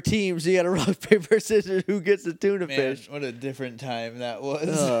 can per team, so you got to rock paper scissors. Who gets the tuna fish? What a different time that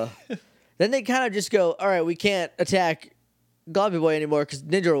was. Then they kind of just go, all right, we can't attack Globby Boy anymore because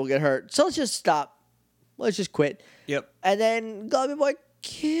Ninja will get hurt. So let's just stop. Let's just quit. Yep. And then Globby Boy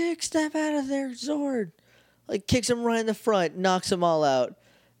kicks them out of their Zord. Like, kicks them right in the front, knocks them all out.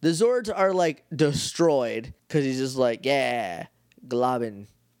 The Zords are, like, destroyed because he's just like, yeah, globbing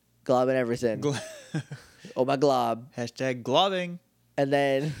everything. Oh, my glob. Hashtag globbing. And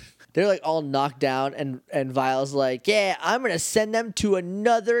then they're, like, all knocked down, and Vile's like, yeah, I'm going to send them to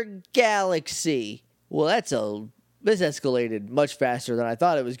another galaxy. Well, this escalated much faster than I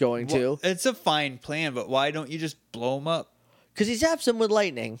thought it was going to. It's a fine plan, but why don't you just blow them up? Because he zaps them with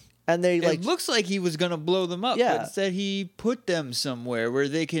lightning. And it looks like he was going to blow them up, Yeah. but instead he put them somewhere where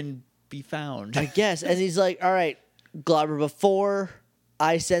they can be found. I guess. And he's like, all right, Globber, before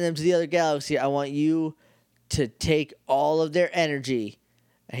I send them to the other galaxy, I want you to take all of their energy.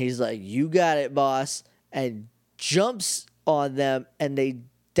 And he's like, "You got it, boss," and jumps on them, and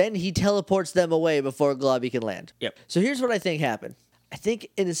then he teleports them away before Globby can land. Yep. So here's what I think happened. I think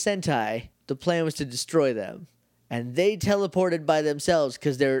in the Sentai, the plan was to destroy them, and they teleported by themselves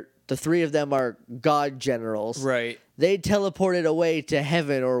because the three of them are god generals. Right. They teleported away to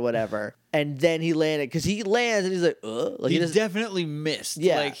heaven or whatever, and then he landed because he lands and he's like, he definitely missed.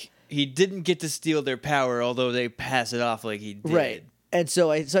 Yeah. Like he didn't get to steal their power, although they pass it off like he did. Right. And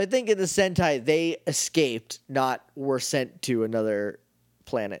so I think in the Sentai they escaped, not were sent to another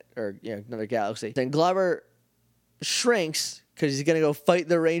planet or another galaxy. Then Globber shrinks because he's gonna go fight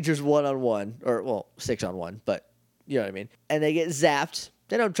the Rangers 1-on-1 or 6-on-1, but you know what I mean. And they get zapped.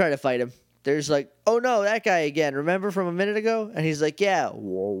 They don't try to fight him. They're just like, "Oh no, that guy again. Remember from a minute ago?" And he's like, "Yeah,"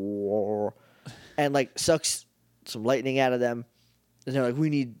 and like sucks some lightning out of them. And they're like, "We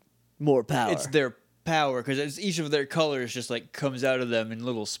need more power." It's their power because each of their colors just like comes out of them in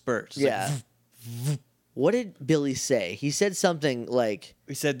little spurts. It's yeah. Like, what did Billy say? He said something like,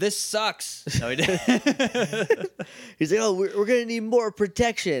 "We said this sucks." No, he didn't. he's like, "Oh, we're gonna need more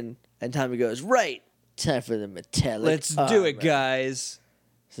protection." And Tommy goes, "Right, time for the metallic. Let's armor. do it, guys.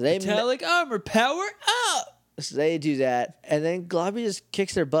 So they Metallic armor, power up. So they do that, and then Globby just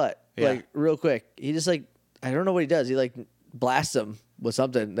kicks their butt like real quick. He just like I don't know what he does. He like blasts them with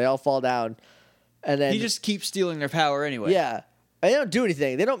something. They all fall down, and then He just keeps stealing their power anyway. yeah. And they don't do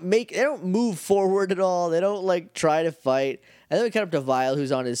anything. They don't move forward at all. They don't like try to fight. And then we cut up to Vile,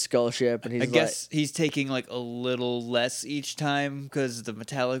 who's on his skull ship, and he's I guess he's taking like a little less each time because the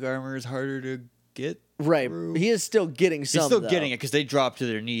metallic armor is harder to get. right. through. He is still getting some. He's still though. getting it because they drop to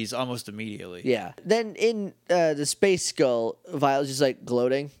their knees almost immediately. Yeah. Then in the space skull, Vile's just like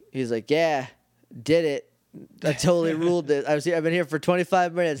gloating. He's like, "Yeah, did it. I totally ruled it. I've been here for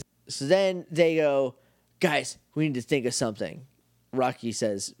 25 minutes." So then they go, "Guys, we need to think of something." Rocky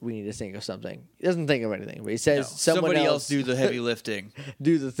says, "We need to think of something." He doesn't think of anything, but he says, Somebody else do the heavy lifting.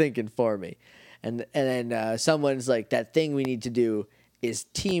 do the thinking for me. And then someone's like, "That thing we need to do is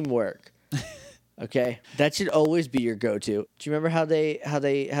teamwork." Okay, that should always be your go-to. Do you remember how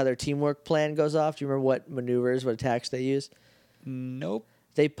their teamwork plan goes off? Do you remember what attacks they use? Nope.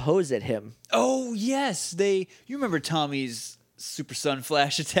 They pose at him. Oh yes, you remember Tommy's super sun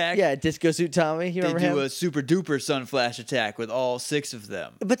flash attack? Yeah, Disco Suit Tommy. You They remember do him? a super duper sun flash attack with all 6 of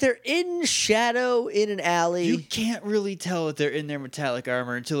them. But they're in shadow in an alley. You can't really tell that they're in their metallic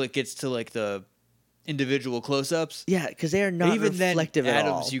armor until it gets to like the individual close-ups. Yeah, because they are not Even reflective then, at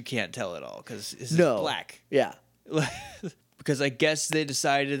all. Adams, you can't tell at all because it's black. Yeah. Because I guess they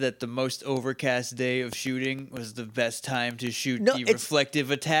decided that the most overcast day of shooting was the best time to shoot the reflective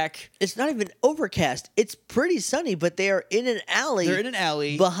attack. It's not even overcast. It's pretty sunny, but they are in an alley. They're in an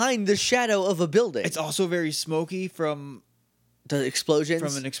alley behind the shadow of a building. It's also very smoky from the explosions.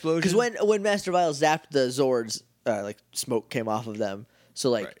 From an explosion. Because when Master Vile zapped the Zords, like smoke came off of them.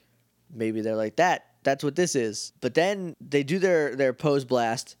 So like maybe they're like that's what this is. But then they do their pose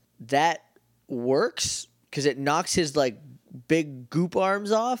blast. That works because it knocks his like big goop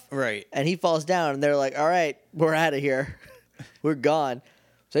arms off. Right. And he falls down and they're like, "All right, we're out of here. We're gone."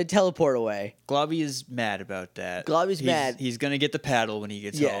 So they teleport away. Globby is mad about that. Globby's mad. He's going to get the paddle when he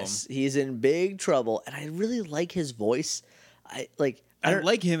gets home. Yes, he's in big trouble. And I really like his voice. I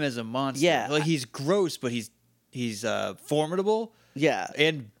like him as a monster. Yeah. Like he's gross, but he's formidable. Yeah.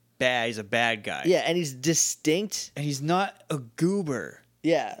 And bad. He's a bad guy. Yeah, and he's distinct. And he's not a goober.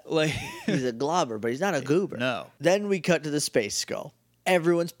 Yeah. Like he's a globber, but he's not a goober. No. Then we cut to the space skull.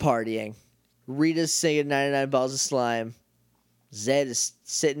 Everyone's partying. Rita's singing 99 Balls of Slime. Zed is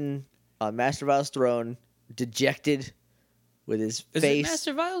sitting on Master Vile's throne, dejected with his Is face. it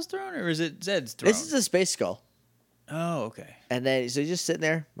Master Vile's throne or is it Zed's throne? This is the space skull. Oh, okay. And then so he's just sitting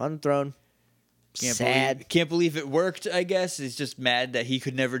there on the throne. Can't believe it worked, I guess. He's just mad that he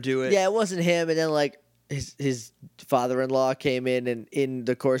could never do it. Yeah, it wasn't him. And then like his father-in-law came in and in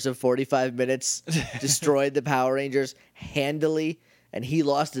the course of 45 minutes destroyed the Power Rangers handily. And he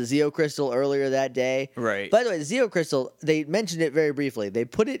lost the Zeo Crystal earlier that day. Right. By the way, the Zeo Crystal, they mentioned it very briefly. They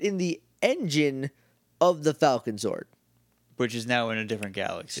put it in the engine of the Falcon Sword. Which is now in a different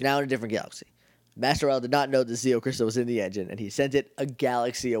galaxy. It's now in a different galaxy. Master Rail did not know the Zeo Crystal was in the engine, and he sent it a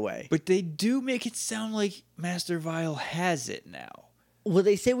galaxy away. But they do make it sound like Master Vile has it now. Well,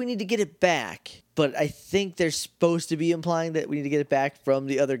 they say we need to get it back, but I think they're supposed to be implying that we need to get it back from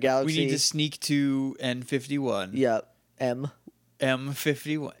the other galaxy. We need to sneak to N51. Yeah,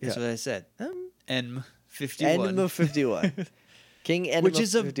 M51. That's what I said. N51. Enema 51. King Enema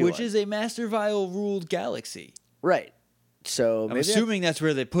 51. Which is a Master Vile ruled galaxy. Right. So I'm maybe assuming that's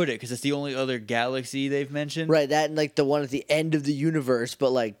where they put it because it's the only other galaxy they've mentioned. right, that and like the one at the end of the universe,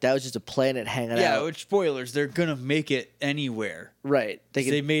 but like that was just a planet hanging Yeah, out. which spoilers, they're gonna make it anywhere. Right.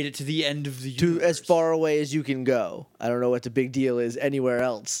 They made it to the end of the to universe. as far away as you can go. I don't know what the big deal is anywhere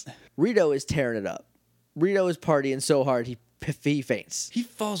else. Rito is tearing it up. Rito is partying so hard he faints. He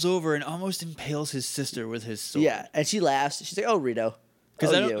falls over and almost impales his sister with his sword. Yeah, and she laughs. She's like, "Oh, Rito."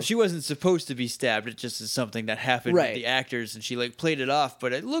 Because she wasn't supposed to be stabbed. It just is something that happened with Right. the actors, and she like played it off.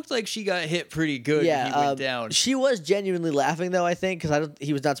 But it looked like she got hit pretty good when he went down. She was genuinely laughing though. I think because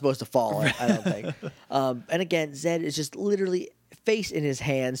he was not supposed to fall. I don't think. And again, Zed is just literally face in his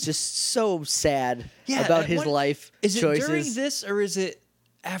hands, just so sad about his life Is choices. it during this or is it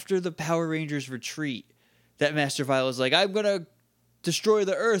after the Power Rangers retreat that Master Vile is like, I'm gonna destroy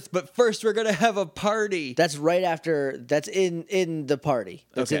the Earth, but first we're gonna have a party? That's right after. That's in the party.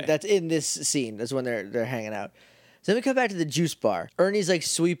 Okay. That's in this scene. That's when they're hanging out. So then we come back to the juice bar. Ernie's like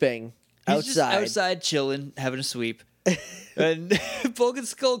sweeping He's outside. just outside chilling, having a sweep, and Bulk and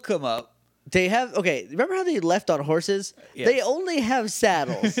Skull come up. They have remember how they left on horses? Yes. They only have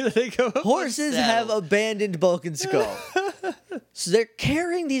saddles. They go up with Horses have saddles. abandoned Bulk and Skull. So they're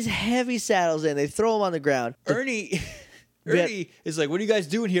carrying these heavy saddles in. They throw them on the ground. Ernie is like, "What are you guys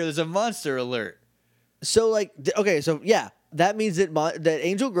doing here? There's a monster alert." So like, that means that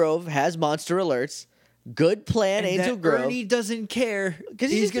Angel Grove has monster alerts. Good plan, And Angel that Grove. Ernie doesn't care. 'Cause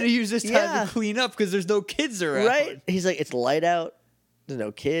He's going to use this time to clean up because there's no kids around. Right? He's like, it's light out. There's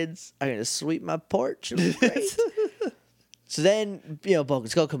no kids. I'm gonna sweep my porch. It'll be great. So then, Bulk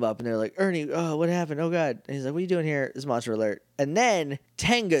and Skull come up and they're like, Ernie, oh, what happened? Oh God. And he's like, what are you doing here? This monster alert. And then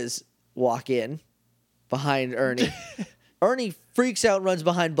Tengas walk in behind Ernie. Ernie freaks out and runs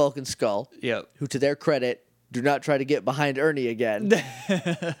behind Bulk and Skull, Yep. who, to their credit, do not try to get behind Ernie again.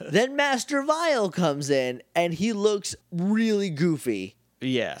 Then Master Vile comes in and he looks really goofy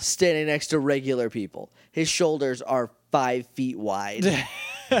Yeah. standing next to regular people. His shoulders are 5 feet wide.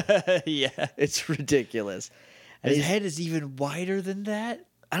 Yeah. It's ridiculous. And His head is even wider than that.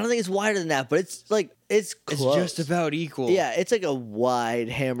 I don't think it's wider than that, but it's close. It's just about equal. Yeah, it's like a wide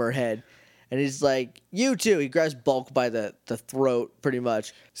hammerhead. And he's like, you too. He grabs Bulk by the throat, pretty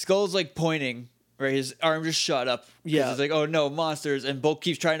much. Skull's like pointing, right? His arm just shot up. Yeah. He's like, oh no, monsters. And Bulk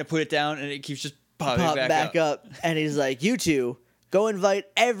keeps trying to put it down and it keeps just popping back up. And he's like, you two, go invite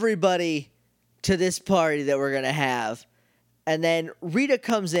everybody to this party that we're going to have. And then Rita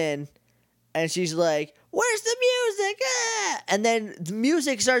comes in and she's like, where's the music? Ah! And then the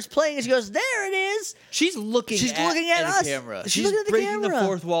music starts playing and she goes, there it is. She's looking at us. the camera. She's She's looking at the breaking camera. the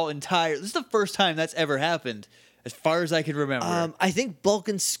fourth wall entirely. This is the first time that's ever happened, as far as I can remember. I think Bulk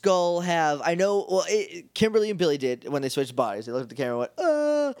and Skull have. I know. Well, Kimberly and Billy did when they switched bodies. They looked at the camera and went,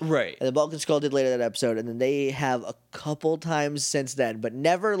 Right. And then Bulk and Skull did later that episode, and then they have a couple times since then, but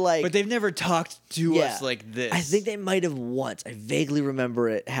never like. But they've never talked to us like this. I think they might have once. I vaguely remember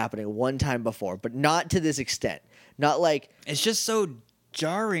it happening one time before, but not to this extent. Not like. It's just so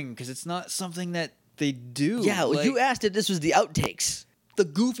jarring because it's not something that they do. Yeah, like, you asked if this was the outtakes. the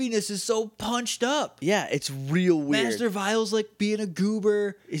goofiness is so punched up. Yeah, it's real weird. Master Vile's like being a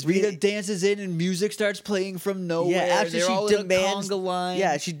goober. Rita dances in and music starts playing from nowhere. Yeah, after They're she all demands, in a conga line.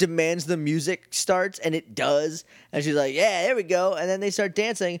 yeah, she demands the music starts, and it does. And she's like, "Yeah, there we go." And then they start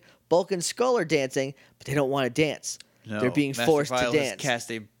dancing. Bulk and Skull are dancing, but they don't want to dance. No, They're being Master forced Vile to has dance.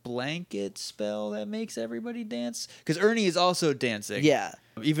 cast a blanket spell that makes everybody dance. Because Ernie is also dancing. Yeah,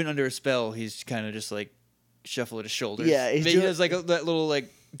 Even under a spell, he's kind of just like shuffling his shoulders. Yeah, he does like that little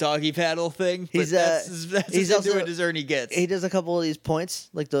like doggy paddle thing. But He's, that's he's as also- into it as Ernie gets. he does a couple of these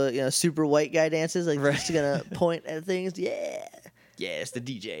points, like the super white guy dances, like Right. just gonna point at things. Yeah. Yeah, it's the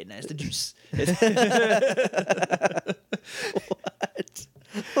DJ, and that's the juice. What?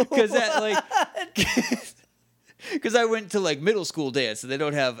 Because that like. Because I went to like middle school dance and they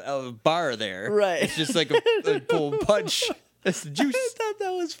don't have a bar there. Right. It's just like a pull and punch. That's the juice. I thought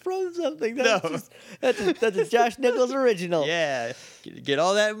that was from something. No. That's a Josh Nichols original. Yeah. Get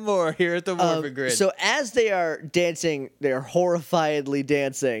all that and more here at the Morphin Grid. So as they are dancing, they are horrifiedly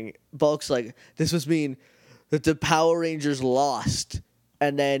dancing. Bulk's like, this must mean that the Power Rangers lost.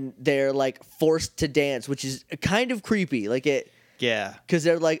 And then they're like forced to dance, which is kind of creepy. Like it. yeah. Because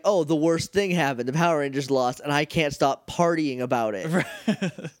they're like, oh, the worst thing happened. The Power Rangers lost, and I can't stop partying about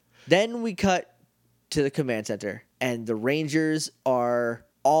it. Then we cut to the command center, and the Rangers are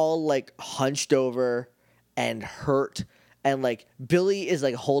all like hunched over and hurt. And like Billy is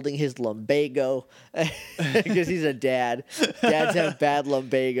like holding his lumbago because he's a dad. Dads have bad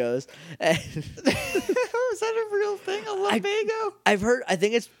lumbagos. And Is that a real thing? A lumbago? I've heard. I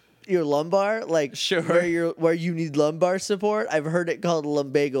think it's your lumbar, like Sure. where you need lumbar support. I've heard it called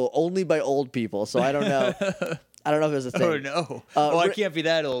lumbago only by old people, so I don't know. I don't know if it's a thing. Oh no! I can't be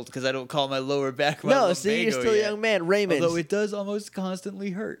that old because I don't call my lower back my No, lumbago see, you're still yet. a young man, Raymond. Although it does almost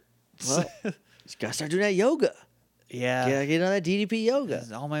constantly hurt. Well, you gotta start doing that yoga. Yeah. Get on that DDP yoga.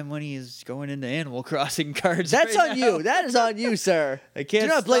 All my money is going into Animal Crossing cards. That's right on now. you. That is on you, sir. I can't Do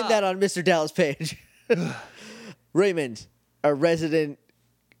not blame stop. that on Mr. Dallas Page. Raymond, our resident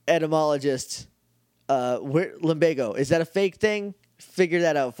etymologist, lumbago, is that a fake thing? Figure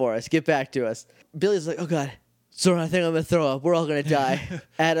that out for us. Get back to us. Billy's like, oh God, Zoran, I think I'm going to throw up. We're all going to die.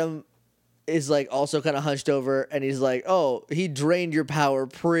 Adam is like also kind of hunched over, and he's like, oh, he drained your power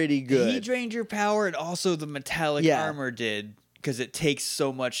pretty good. He drained your power, and also the metallic armor did, because it takes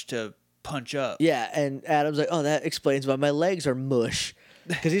so much to punch up. Yeah, and Adam's like, oh, that explains why my legs are mush.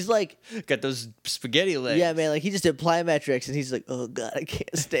 Because he's like... Got those spaghetti legs. Yeah, man, like he just did plyometrics, and he's like, oh God, I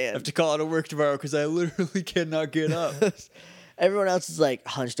can't stand. I have to call out of work tomorrow because I literally cannot get up. Everyone else is like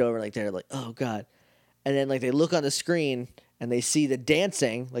hunched over, like they're like, oh God. And then like they look on the screen and they see the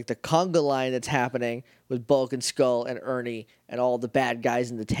dancing, like the conga line that's happening with Bulk and Skull and Ernie and all the bad guys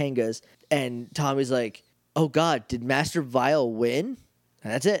in the tangas. And Tommy's like, oh God, did Master Vile win?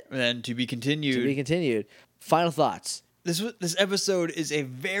 And that's it. And then to be continued. To be continued. Final thoughts. This episode is a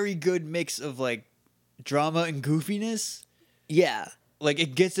very good mix of like drama and goofiness. Yeah. Like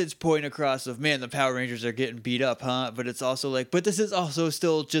it gets its point across of, man, the Power Rangers are getting beat up, huh? But it's also like, but this is also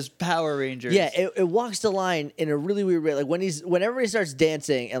still just Power Rangers. Yeah, it walks the line in a really weird way. Like whenever he starts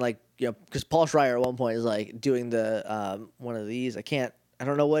dancing and like, you know, because Paul Schreier at one point is like doing the one of these. I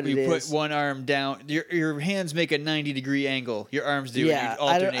don't know what it is. You put one arm down. Your hands make a 90-degree angle. Your arms do. Yeah, and you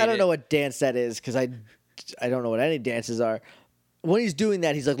alternate I don't know what dance that is because I don't know what any dances are. When he's doing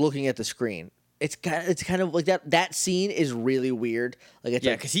that, he's like looking at the screen. It's kind of like that scene is really weird. Like it's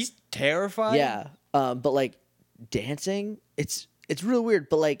because he's terrified. Yeah, but like dancing, it's real weird.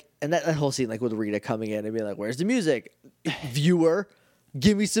 But like, and that whole scene, like with Rita coming in and being like, "Where's the music, viewer?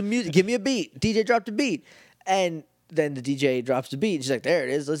 Give me some music. Give me a beat. DJ dropped a beat." And then the DJ drops the beat. And she's like, "There it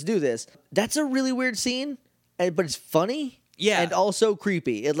is. Let's do this." That's a really weird scene, but it's funny. Yeah, and also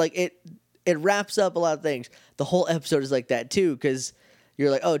creepy. It wraps up a lot of things. The whole episode is like that too, because you're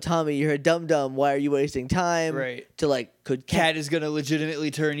like, oh, Tommy, you're a dum-dum. Why are you wasting time? Right. To like, could Cat is going to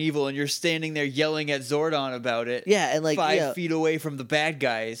legitimately turn evil, and you're standing there yelling at Zordon about it. Yeah, and like 5 feet away from the bad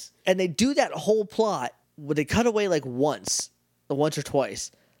guys. And they do that whole plot where they cut away like once or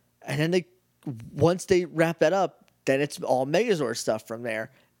twice. And then once they wrap that up, then it's all Megazord stuff from there.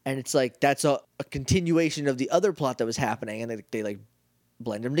 And it's like, that's a continuation of the other plot that was happening. And they like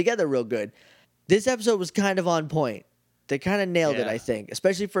blend them together real good. This episode was kind of on point. They kind of nailed it, I think,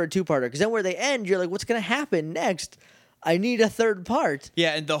 especially for a two-parter. Because then where they end, you're like, what's going to happen next? I need a third part.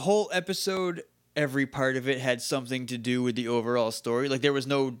 Yeah, and the whole episode, every part of it had something to do with the overall story. Like, there was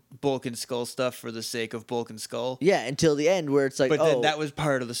no Bulk and Skull stuff for the sake of Bulk and Skull. Yeah, until the end where it's like, but then that was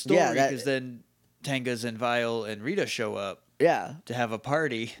part of the story, because then Tengas and Vile and Rita show up. Yeah. To have a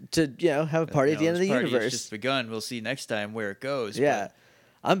party. To, have a party at the end of the universe. It's just begun. We'll see next time where it goes. Yeah. But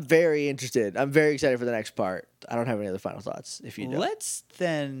I'm very interested. I'm very excited for the next part. I don't have any other final thoughts, if you do. Let's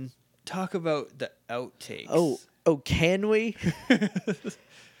then talk about the outtakes. Oh, can we?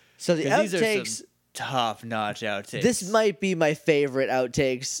 So the outtakes... These are some top-notch outtakes. This might be my favorite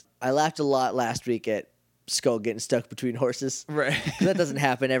outtakes. I laughed a lot last week at Skull getting stuck between horses. Right. That doesn't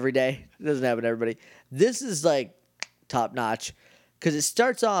happen every day. It doesn't happen to everybody. This is like top-notch because it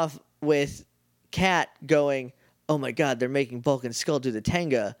starts off with Cat going... Oh my God! They're making Bulk and Skull do the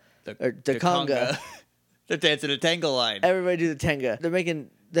tanga, the conga. They're dancing a tanga line. Everybody do the tanga. They're making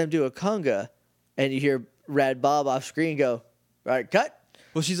them do a conga, and you hear Rad Bob off screen go, "All right, cut."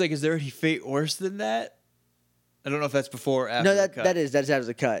 Well, she's like, "Is there any fate worse than that?" I don't know if that's before or after. No, that's after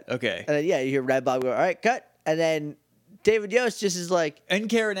the cut. Okay. And then you hear Rad Bob go, "All right, cut," and then David Yost just is like, and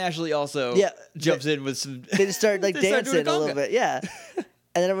Karen Ashley also jumps in with some. They just start like dancing a little bit, yeah. And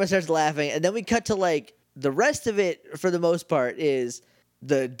then everyone starts laughing, and then we cut to like. The rest of it, for the most part, is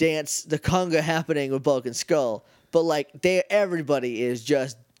the dance, the conga happening with Bulk and Skull. But like, everybody is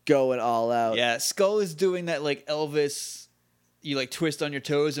just going all out. Yeah, Skull is doing that like Elvis, you like twist on your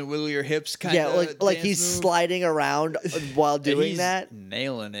toes and wiggle your hips kind of. Yeah, like he's sliding around while doing that,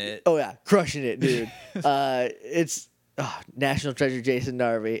 nailing it. Oh yeah, crushing it, dude. It's national treasure, Jason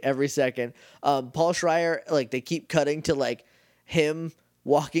Narvi, every second. Paul Schreier, like they keep cutting to like him.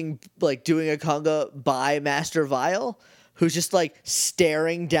 Walking, like, doing a conga by Master Vile, who's just, like,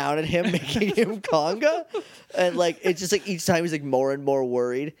 staring down at him, making him conga. And, like, it's just, like, each time he's, like, more and more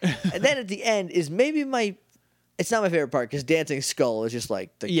worried. And then at the end is maybe my It's not my favorite part because Dancing Skull is just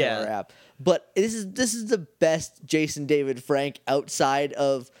like the killer Yeah. app. But this is the best Jason David Frank outside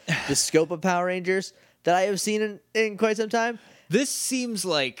of the scope of Power Rangers that I have seen in quite some time. This seems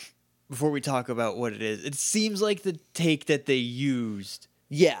like, before we talk about what it seems like the take that they used,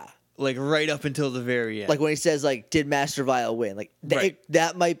 Yeah. like right up until the very end. Like when he says like, did Master Vile win? Like Right.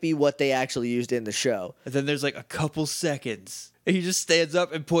 that might be what they actually used in the show. And then there's like a couple seconds. And he just stands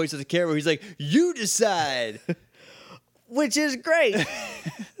up and points at the camera. He's like, "You decide." Which is great.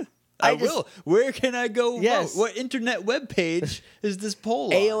 I will. Where can I go Yes. vote? What internet webpage is this poll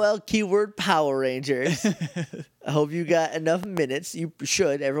on? AOL keyword Power Rangers. I hope you got enough minutes. You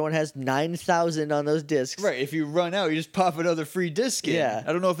should. Everyone has 9,000 on those discs. Right. If you run out, you just pop another free disc in. Yeah.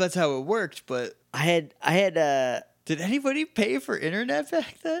 I don't know if that's how it worked, but I had did anybody pay for internet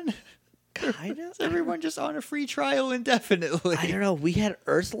back then? kind of. Is everyone just on a free trial indefinitely? I don't know. We had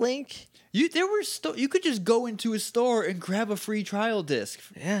Earthlink. You could just go into a store and grab a free trial disc.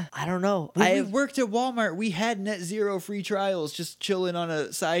 Yeah, I don't know. When we worked at Walmart, we had Net Zero free trials just chilling on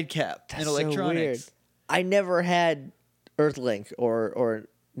a side cap That's in electronics. So weird. I never had Earthlink or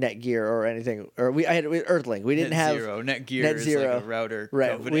Netgear or anything. Or we had Earthlink. We didn't have Zero. Netgear Net is Zero. like a router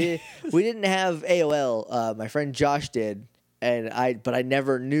Right. company. We didn't have AOL. My friend Josh did, but I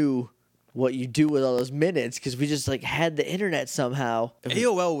never knew what you do with all those minutes because we just like had the internet somehow.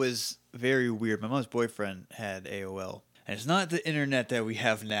 AOL was very weird. My mom's boyfriend had AOL. And it's not the internet that we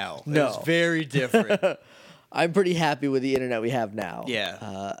have now. No. It's very different. I'm pretty happy with the internet we have now.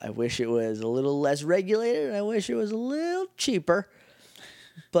 Yeah. I wish it was a little less regulated and I wish it was a little cheaper.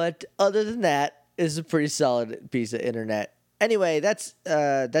 But other than that, it's a pretty solid piece of internet. Anyway, that's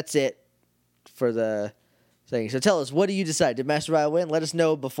it for the thing. So tell us, what do you decide? Did Master Vile win? Let us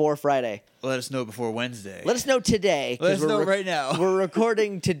know before Friday. Let us know before Wednesday. Let us know today. Let us 'cause know right now. We're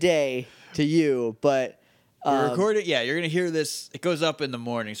recording today to you, but We're recording. Yeah, you're going to hear this. It goes up in the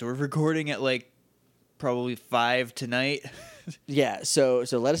morning. So we're recording at like probably 5 tonight. yeah, so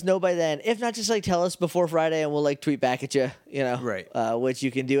let us know by then. If not, just like tell us before Friday and we'll like tweet back at you, Right. Which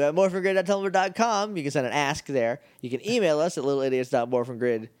you can do at morphingrid.tumblr.com. You can send an ask there. You can email us at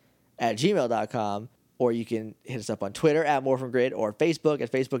littleidiots.morphingrid@gmail.com. Or you can hit us up on Twitter at morphingrid or Facebook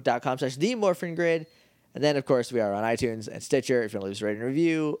at facebook.com/themorphingrid. And then, of course, we are on iTunes and Stitcher. If you want to leave us a rating and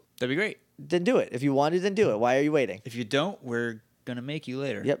review, That'd be great. then do it. If you want to, then do it. Why are you waiting? If you don't, we're going to make you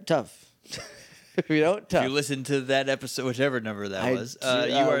later. Yep, tough. If you don't, tough. If you listen to that episode, whichever number that I was, do-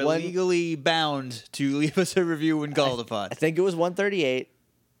 you are one- legally bound to leave us a review when called upon. I think it was 138,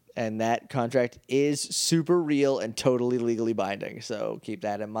 and that contract is super real and totally legally binding. So keep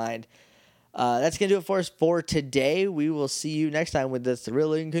that in mind. That's going to do it for us for today. We will see you next time with the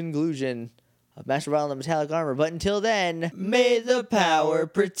thrilling conclusion of Master Vile and the Metallic Armor. But until then, may the power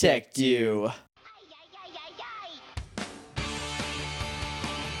protect you.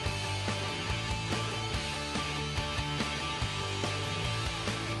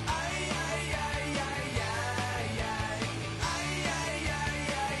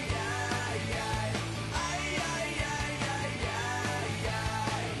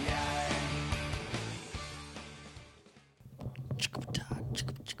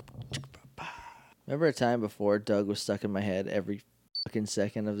 Remember a time before Doug was stuck in my head every fucking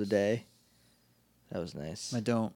second of the day? That was nice. I don't.